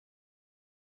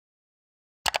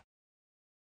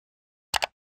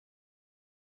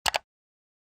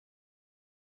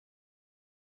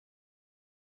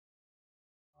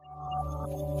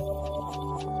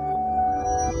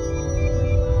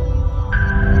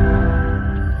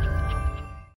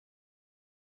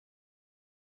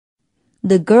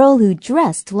The girl who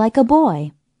dressed like a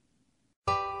boy.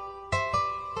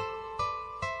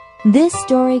 This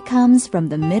story comes from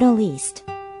the Middle East.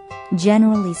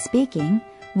 Generally speaking,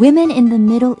 women in the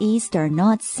Middle East are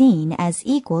not seen as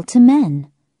equal to men.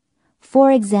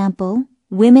 For example,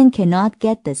 women cannot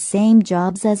get the same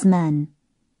jobs as men.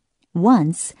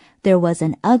 Once, there was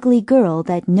an ugly girl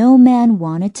that no man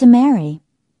wanted to marry.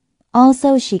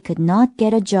 Also, she could not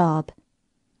get a job.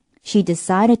 She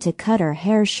decided to cut her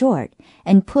hair short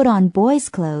and put on boys'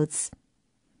 clothes.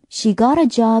 She got a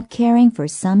job caring for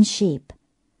some sheep.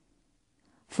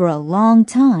 For a long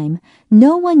time,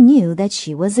 no one knew that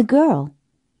she was a girl.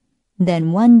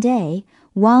 Then one day,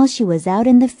 while she was out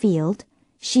in the field,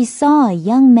 she saw a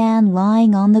young man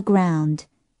lying on the ground.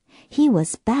 He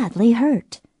was badly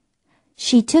hurt.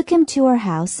 She took him to her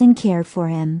house and cared for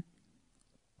him.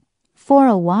 For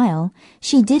a while,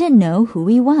 she didn't know who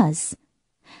he was.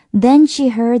 Then she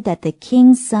heard that the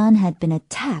king's son had been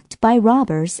attacked by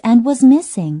robbers and was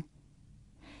missing.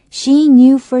 She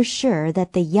knew for sure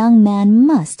that the young man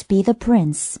must be the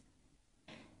prince.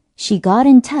 She got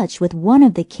in touch with one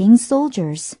of the king's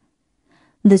soldiers.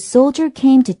 The soldier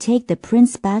came to take the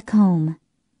prince back home.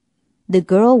 The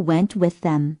girl went with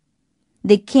them.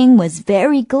 The king was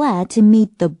very glad to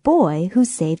meet the boy who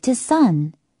saved his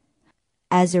son.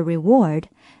 As a reward,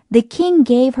 the king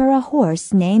gave her a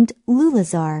horse named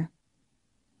Lulazar.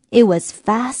 It was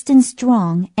fast and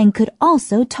strong and could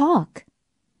also talk.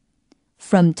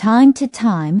 From time to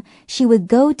time, she would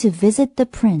go to visit the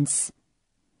prince.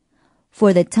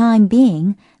 For the time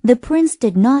being, the prince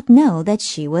did not know that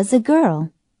she was a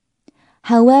girl.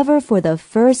 However, for the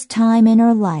first time in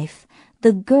her life,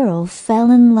 the girl fell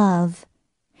in love.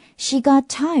 She got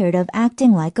tired of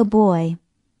acting like a boy.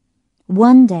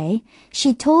 One day,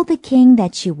 she told the king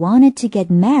that she wanted to get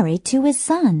married to his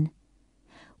son.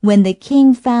 When the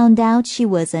king found out she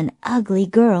was an ugly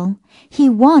girl, he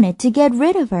wanted to get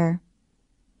rid of her.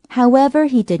 However,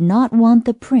 he did not want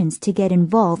the prince to get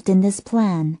involved in this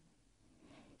plan.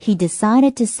 He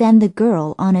decided to send the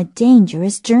girl on a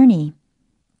dangerous journey.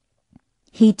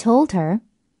 He told her,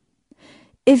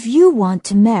 "If you want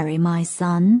to marry my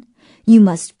son, you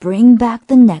must bring back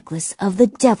the necklace of the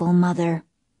devil mother."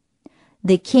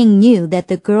 The king knew that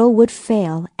the girl would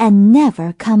fail and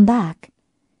never come back.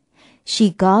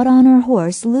 She got on her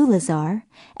horse Lulazar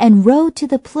and rode to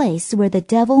the place where the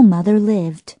devil mother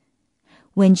lived.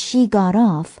 When she got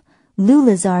off,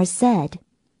 Lulazar said,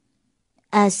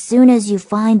 "As soon as you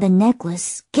find the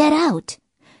necklace, get out.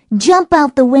 Jump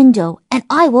out the window and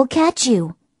I will catch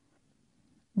you."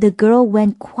 The girl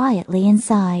went quietly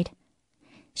inside.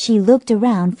 She looked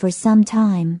around for some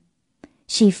time.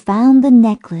 She found the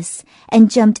necklace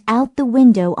and jumped out the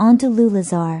window onto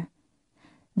Lulazar.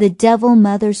 The devil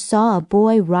mother saw a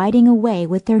boy riding away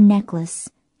with her necklace.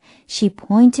 She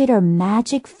pointed her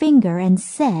magic finger and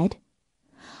said,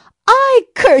 "I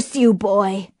curse you,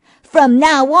 boy! From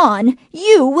now on,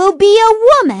 you will be a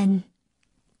woman!"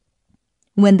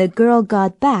 When the girl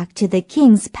got back to the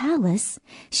king's palace,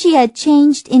 she had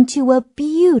changed into a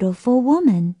beautiful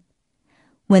woman.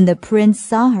 When the prince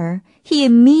saw her, he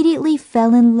immediately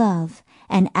fell in love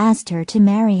and asked her to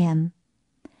marry him.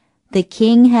 The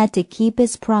king had to keep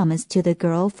his promise to the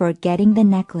girl for getting the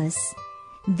necklace.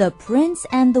 The prince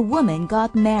and the woman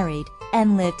got married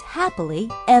and lived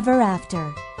happily ever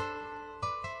after.